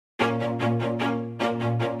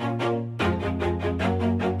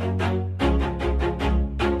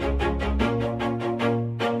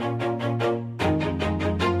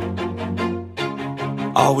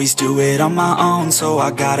always do it on my own, so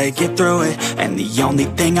I gotta get through it. And the only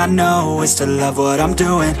thing I know is to love what I'm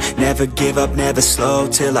doing. Never give up, never slow,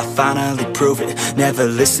 till I finally prove it. Never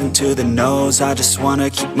listen to the no's, I just wanna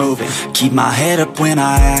keep moving. Keep my head up when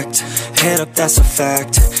I act, head up, that's a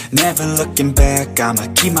fact. Never looking back, I'ma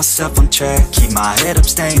keep myself on track. Keep my head up,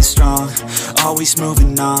 staying strong, always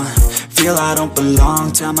moving on. Feel I don't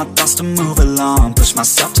belong, tell my thoughts to move along. Push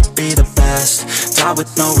myself to be the best, die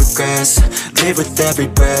with no regrets. Live with every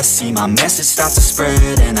breath, see my message start to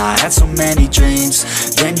spread. And I had so many dreams,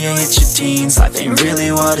 then you hit your teens. Life ain't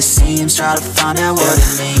really what it seems, try to find out what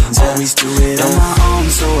it means. Always do it on my own,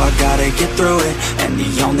 so I gotta get through it. And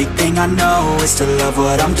the only thing I know is to love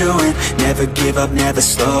what I'm doing. Never give up, never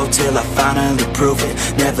slow, till I finally prove it.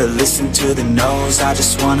 Never listen to the no's, I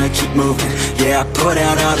just wanna keep moving. Yeah, I put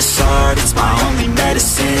out all this art, it's my only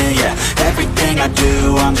medicine. Yeah, everything I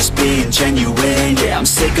do, I'm just being genuine. Yeah, I'm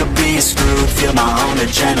sick of being screwed, feel my own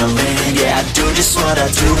adrenaline. Yeah, I do just what I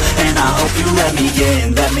do, and I hope you let me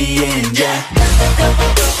in, yeah.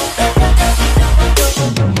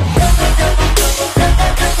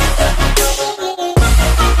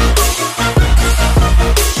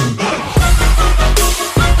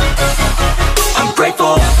 I'm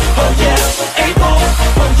grateful, oh yeah, able,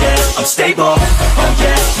 oh yeah, I'm stable, oh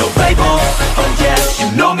yeah, no label, oh yeah,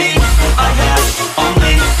 you know me, I have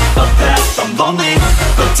only a path, I'm lonely,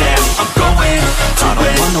 but damn, I'm going to win. I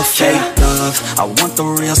don't want no fake love, I want the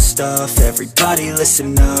real stuff. Everybody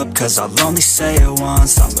listen up, cause I'll only say it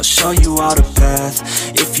once. I'm gonna show you all the path,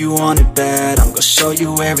 if you want it bad. I'm gonna show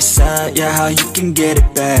you where it's at, yeah, how you can get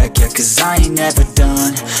it back. Yeah, cause I ain't never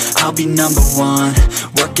done, I'll be number one.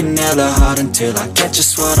 Working hella hard until I get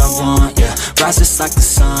just what I want, yeah. Rises like the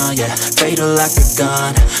sun, yeah, fatal like a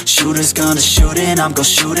gun. Shooters gonna shoot and I'm gonna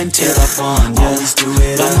shoot until I won, yeah. Always do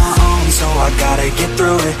it on my own, so I gotta get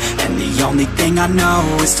through it. And the only thing I know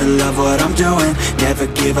is to love what I'm doing. Never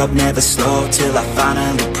give up, never slow, till I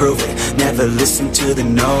finally prove it. Never listen to the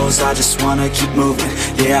no's, I just wanna keep moving.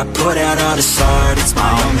 Yeah, I put out all this art, it's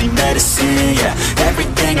my only medicine. Yeah,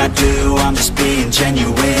 everything I do, I'm just being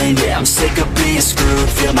genuine. Yeah, I'm sick of being screwed,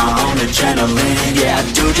 feel my own adrenaline. Yeah, I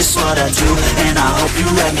do just what I do, and I hope you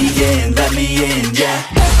let me in, yeah.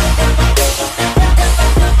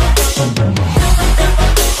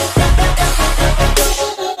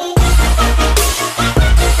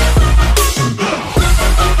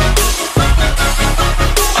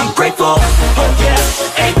 Grateful, oh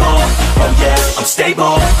yeah, able, oh yeah, I'm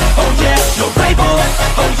stable, oh yeah, no label,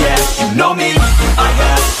 oh yeah, you know me, I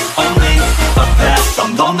have only a path,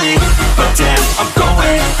 I'm lonely, but damn, I'm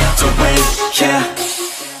going to win, yeah.